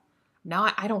 oh,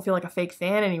 now I don't feel like a fake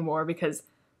fan anymore, because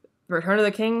The Return of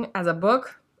the King as a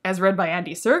book, as read by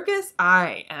Andy Serkis,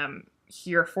 I am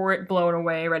here for it, blown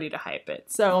away, ready to hype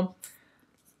it. So,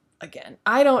 again,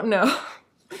 I don't know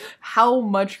how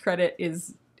much credit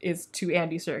is to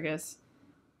Andy Serkis,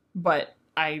 but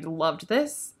I loved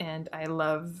this, and I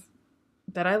love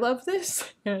that I love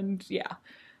this, and yeah.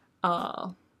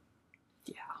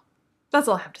 That's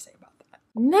all I have to say about that.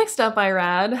 Next up, I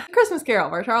read Christmas Carol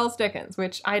by Charles Dickens,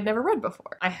 which I'd never read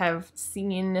before. I have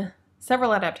seen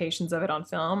several adaptations of it on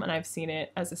film, and I've seen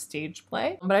it as a stage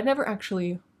play, but I'd never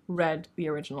actually read the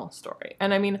original story.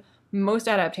 And I mean, most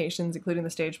adaptations, including the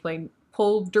stage play,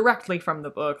 pull directly from the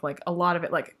book. Like, a lot of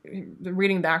it, like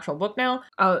reading the actual book now,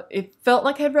 it felt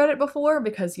like I'd read it before,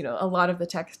 because, you know, a lot of the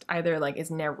text either like is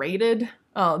narrated,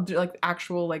 like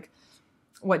actual like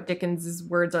what Dickens's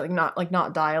words are, like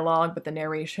not dialogue, but the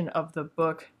narration of the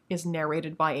book is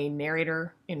narrated by a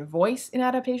narrator in voice in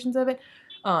adaptations of it.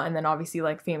 And then obviously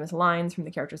like famous lines from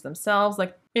the characters themselves.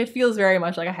 Like, it feels very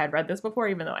much like I had read this before,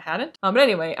 even though I hadn't. But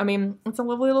anyway, I mean, it's a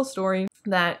lovely little story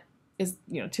that is,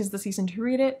 you know, 'tis the season to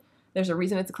read it. There's a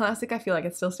reason it's a classic. I feel like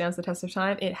it still stands the test of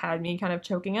time. It had me kind of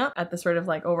choking up at the sort of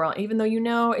like overall, even though, you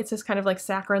know, it's this kind of like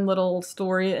saccharine little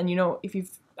story, and you know,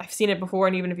 I've seen it before,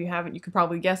 and even if you haven't, you could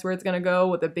probably guess where it's gonna go,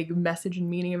 what the big message and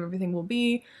meaning of everything will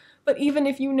be. But even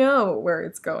if you know where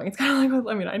it's going, it's kind of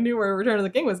like, I mean, I knew where Return of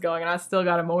the King was going, and I still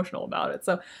got emotional about it.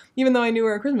 So even though I knew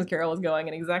where A Christmas Carol was going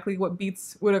and exactly what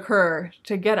beats would occur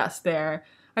to get us there,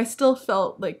 I still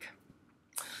felt like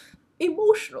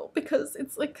emotional, because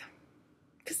it's like,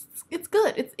 because it's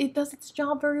good. It does its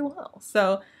job very well.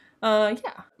 So yeah,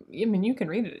 I mean, you can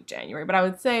read it in January, but I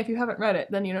would say if you haven't read it,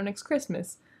 then, you know, next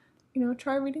Christmas, you know,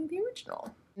 try reading the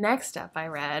original. Next up, I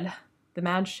read The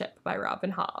Mad Ship by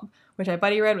Robin Hobb, which I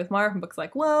buddy read with Mara from Books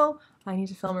Like Whoa. I need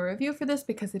to film a review for this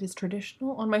because it is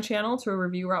traditional on my channel to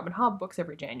review Robin Hobb books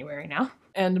every January now.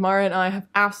 And Mara and I have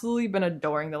absolutely been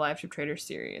adoring the Live Ship Trader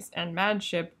series, and Mad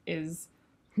Ship is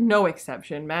no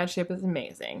exception. Mad Ship is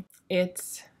amazing.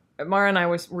 Mara and I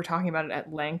were talking about it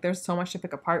at length. There's so much to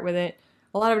pick apart with it.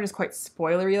 A lot of it is quite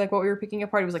spoilery, like what we were picking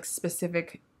apart. It was like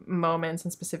specific moments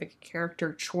and specific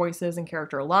character choices and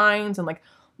character lines and like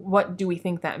what do we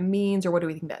think that means or what do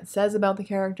we think that says about the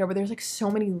character. But there's like so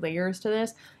many layers to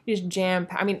this. It is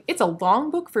jam-packed. I mean, it's a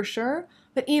long book for sure,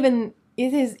 but I don't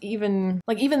know,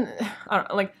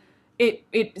 like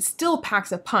it still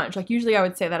packs a punch. Like usually I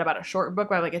would say that about a short book,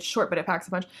 where like it's short but it packs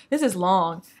a punch. This is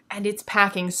long and it's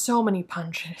packing so many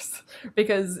punches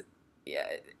because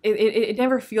it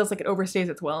never feels like it overstays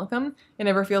its welcome. It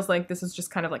never feels like this is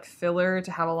just kind of like filler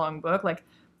to have a long book. Like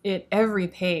every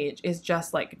page is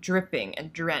just like dripping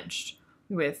and drenched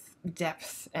with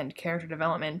depth and character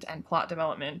development and plot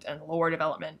development and lore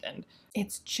development, and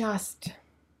it's just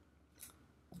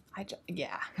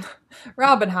yeah.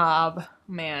 Robin Hobb,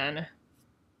 man.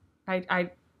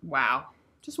 Wow.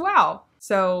 Just wow.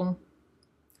 So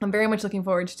I'm very much looking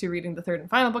forward to reading the third and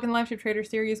final book in the Live Ship Trader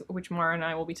series, which Mara and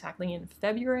I will be tackling in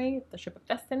February, The Ship of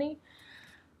Destiny.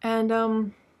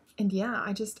 And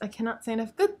yeah, I cannot say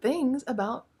enough good things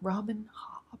about Robin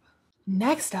Hobb.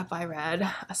 Next up, I read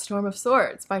A Storm of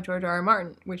Swords by George R.R.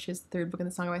 Martin, which is the third book in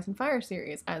the Song of Ice and Fire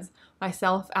series, as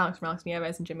myself, Alex from Alex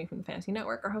Nieves, and Jimmy from the Fantasy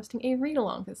Network are hosting a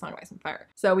read-along for the Song of Ice and Fire.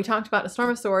 So we talked about A Storm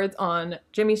of Swords on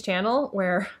Jimmy's channel,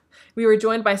 where we were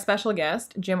joined by special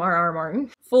guest, Jim R.R.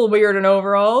 Martin, full beard and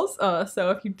overalls.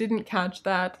 So if you didn't catch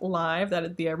that live, the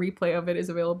replay of it is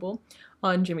available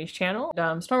on Jimmy's channel.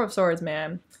 Storm of Swords,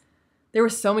 man. There were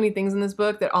so many things in this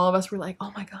book that all of us were like,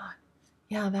 oh my god,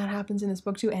 yeah, that happens in this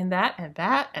book too, and that, and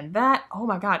that, and that. Oh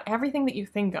my god, everything that you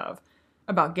think of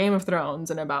about Game of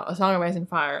Thrones and about A Song of Ice and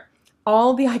Fire,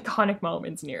 all the iconic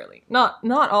moments nearly. Not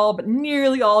all, but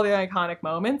nearly all the iconic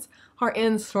moments are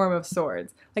in Storm of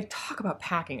Swords. Like, talk about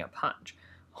packing a punch.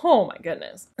 Oh my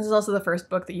goodness. This is also the first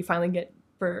book that you finally get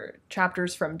for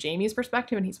chapters from Jamie's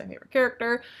perspective, and he's my favorite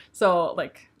character. So,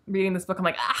 like, reading this book, I'm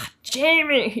like,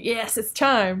 Jamie, yes, it's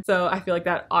time. So I feel like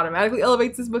that automatically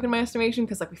elevates this book in my estimation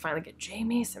because like we finally get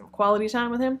Jamie some quality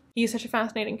time with him. He's such a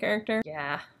fascinating character.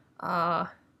 Yeah.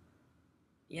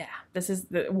 Yeah, this is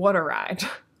what a ride.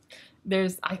 I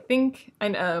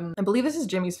believe this is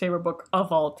Jimmy's favorite book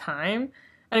of all time.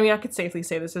 And I mean, I could safely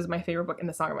say this is my favorite book in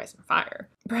the Song of Ice and Fire.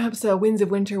 Perhaps Winds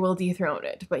of Winter will dethrone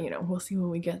it, but you know, we'll see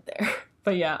when we get there.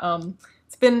 But yeah,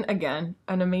 it's been, again,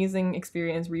 an amazing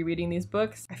experience rereading these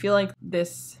books. I feel like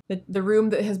the room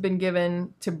that has been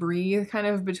given to breathe kind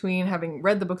of between having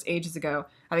read the books ages ago,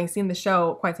 having seen the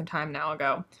show quite some time now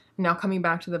ago, and now coming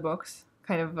back to the books,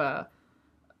 kind of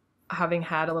having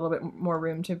had a little bit more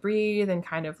room to breathe and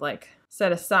kind of like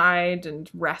set aside and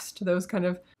rest those kind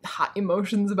of hot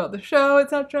emotions about the show,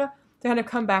 etc. To kind of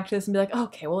come back to this and be like,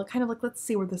 okay, well, kind of like, let's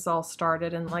see where this all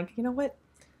started, and like, you know what?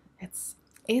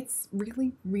 It's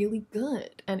really, really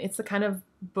good. And it's the kind of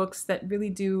books that really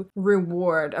do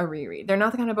reward a reread. They're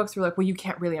not the kind of books where like, well, you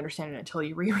can't really understand it until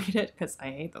you reread it, because I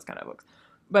hate those kind of books.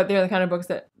 But they're the kind of books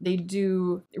that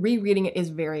rereading it is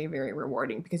very, very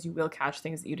rewarding because you will catch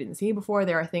things that you didn't see before.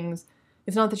 There are things,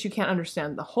 it's not that you can't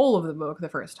understand the whole of the book the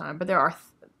first time, but there are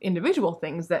individual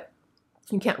things that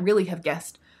you can't really have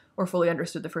guessed or fully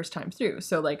understood the first time through.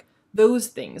 So like, those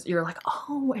things, you're like,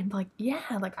 oh, and like, yeah,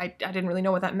 like I didn't really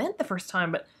know what that meant the first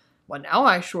time, but well, now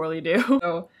I surely do.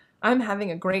 So I'm having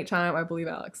a great time. I believe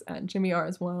Alex and Jimmy are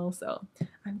as well, so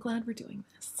I'm glad we're doing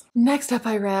this. Next up,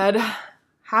 I read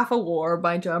Half a War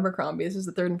by Joe Abercrombie. This is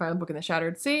the third and final book in the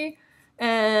Shattered Sea,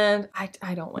 and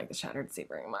I don't like the Shattered Sea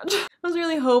very much. I was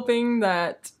really hoping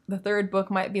that the third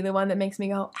book might be the one that makes me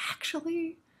go,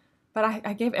 actually, but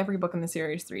I gave every book in the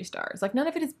series 3 stars. Like, none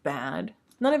of it is bad.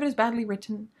 None of it is badly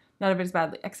written. None of it is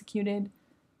badly executed.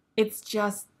 It's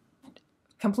just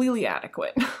completely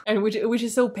adequate. And which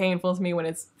is so painful to me when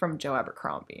it's from Joe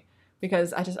Abercrombie,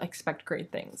 because I expect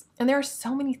great things. And there are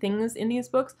so many things in these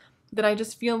books that I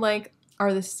just feel like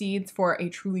are the seeds for a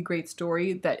truly great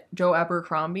story that Joe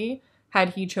Abercrombie, had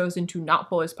he chosen to not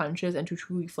pull his punches and to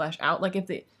truly flesh out, like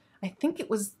I think it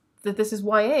was that this is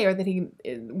YA, or that he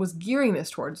was gearing this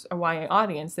towards a YA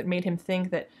audience, that made him think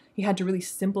that he had to really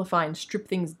simplify and strip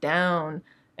things down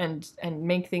and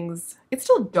make things, it's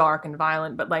still dark and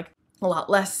violent, but like a lot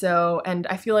less so. And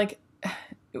I feel like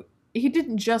he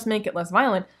didn't just make it less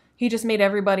violent, he just made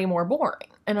everybody more boring.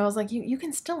 And I was like, you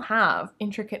can still have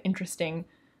intricate, interesting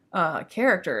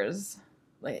characters.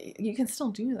 Like, you can still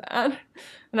do that.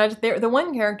 And the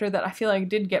one character that I feel like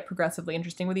did get progressively more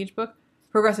interesting with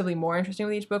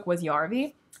each book was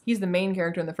Yarvi. he's the main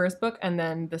character in the first book, and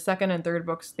then the second and third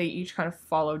books, they each kind of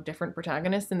follow different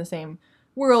protagonists in the same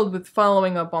world with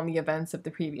following up on the events of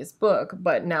the previous book,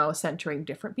 but now centering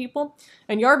different people.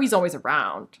 And Yarby's always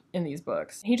around in these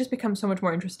books. He just becomes so much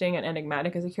more interesting and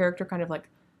enigmatic as a character, kind of like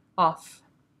off,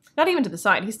 not even to the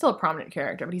side. He's still a prominent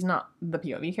character, but he's not the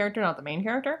POV character, not the main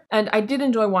character. And I did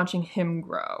enjoy watching him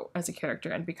grow as a character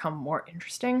and become more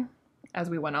interesting as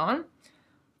we went on.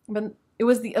 But it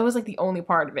was like the only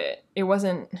part of it. It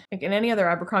wasn't like in any other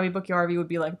Abercrombie book, Yarby would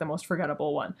be like the most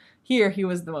forgettable one. Here, he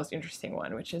was the most interesting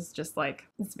one, which is just like,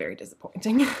 it's very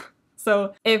disappointing.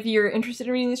 So if you're interested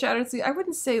in reading the Shattered Sleeve, I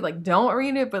wouldn't say like don't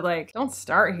read it, but like don't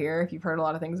start here if you've heard a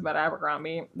lot of things about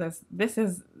Abercrombie. This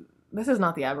is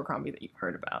not the Abercrombie that you've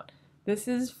heard about. This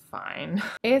is fine.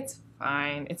 It's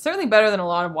fine. It's certainly better than a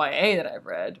lot of YA that I've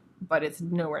read, but it's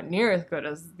nowhere near as good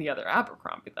as the other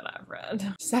Abercrombie that I've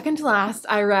read. Second to last,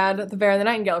 I read The Bear and the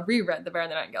Nightingale, reread The Bear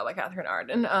and the Nightingale by Catherine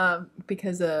Arden,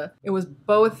 because it was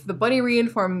both the buddy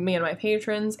read for me and my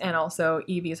patrons, and also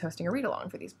Evie is hosting a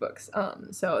read-along for these books.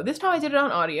 So this time I did it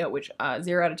on audio, which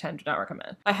 0 out of 10 do not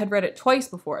recommend. I had read it twice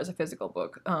before as a physical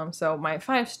book, so my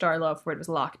 5-star love for it was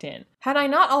locked in. Had I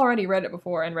not already read it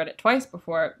before and read it twice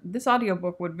before, this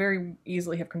audiobook would very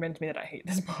easily have convinced me that I hate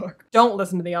this book. Don't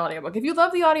listen to the audiobook. If you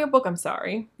love the audiobook, I'm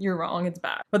sorry. You're wrong. It's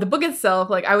bad. But the book itself,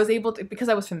 like I was able to, because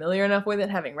I was familiar enough with it,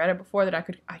 having read it before, that I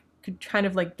could kind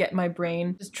of like get my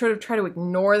brain, just try to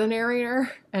ignore the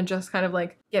narrator and just kind of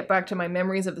like get back to my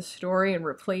memories of the story and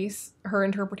replace her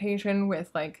interpretation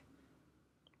with like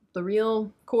the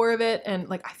real core of it. And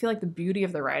like I feel like the beauty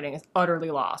of the writing is utterly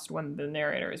lost when the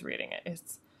narrator is reading it.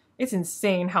 It's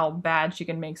insane how bad she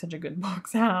can make such a good book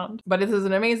sound. But this is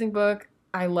an amazing book.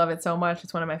 I love it so much.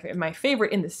 It's one of my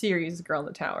favorite in the series is Girl in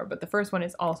the Tower, but the first one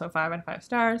is also 5 out of 5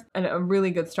 stars and a really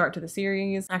good start to the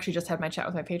series. I actually just had my chat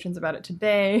with my patrons about it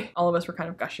today. All of us were kind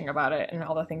of gushing about it and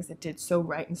all the things it did so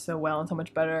right and so well and so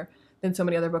much better than so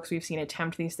many other books we've seen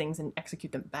attempt these things and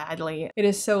execute them badly. It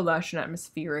is so lush and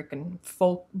atmospheric and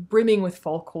brimming with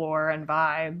folklore and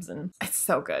vibes, and it's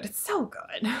so good. It's so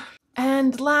good.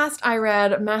 And last, I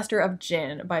read Master of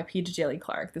Jinn by P. J.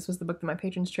 Clark. This was the book that my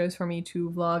patrons chose for me to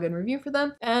vlog and review for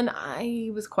them, and I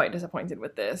was quite disappointed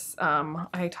with this.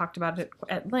 I talked about it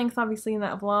at length, obviously, in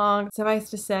that vlog.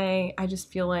 Suffice to say, I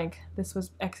just feel like this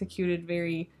was executed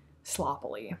very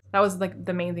sloppily. That was like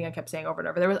the main thing I kept saying over and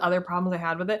over. There was other problems I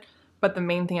had with it, but the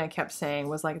main thing I kept saying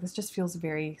was like, this just feels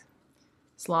very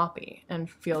sloppy and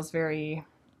feels very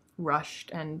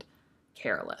rushed and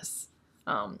careless.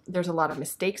 There's a lot of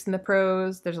mistakes in the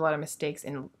prose. There's a lot of mistakes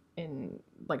in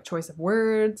like choice of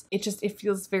words. It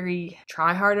feels very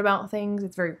try hard about things.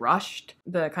 It's very rushed.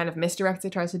 The kind of misdirects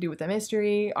it tries to do with the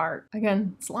mystery are,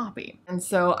 again, sloppy. And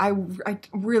so I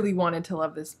really wanted to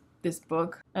love this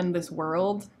book and this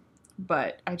world,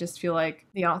 but I just feel like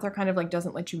the author kind of like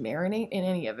doesn't let you marinate in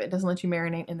any of it. Doesn't let you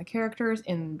marinate in the characters,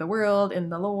 in the world, in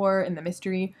the lore, in the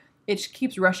mystery. It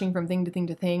keeps rushing from thing to thing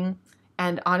to thing.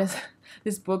 And honestly,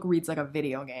 this book reads like a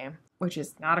video game, which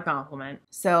is not a compliment.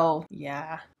 So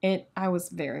yeah, I was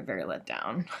very, very let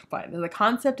down by it. The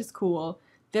concept is cool.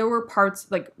 There were parts,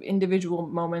 like individual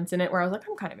moments in it where I was like,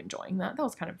 I'm kind of enjoying that. That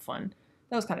was kind of fun.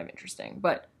 That was kind of interesting.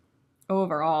 But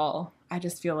overall, I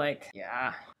just feel like,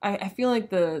 yeah, I feel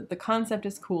like the concept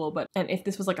is cool, and if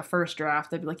this was like a first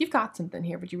draft, I'd be like, you've got something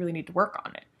here, but you really need to work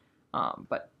on it.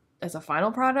 But as a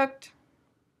final product,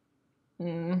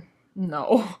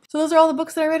 no. So those are all the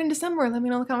books that I read in December. Let me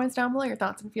know in the comments down below your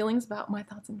thoughts and feelings about my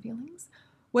thoughts and feelings.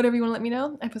 Whatever you want to let me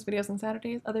know. I post videos on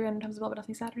Saturdays, other random times as well, but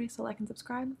definitely Saturdays, so like and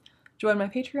subscribe. Join my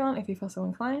Patreon if you feel so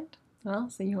inclined. And I'll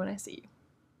see you when I see you.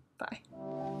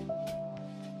 Bye.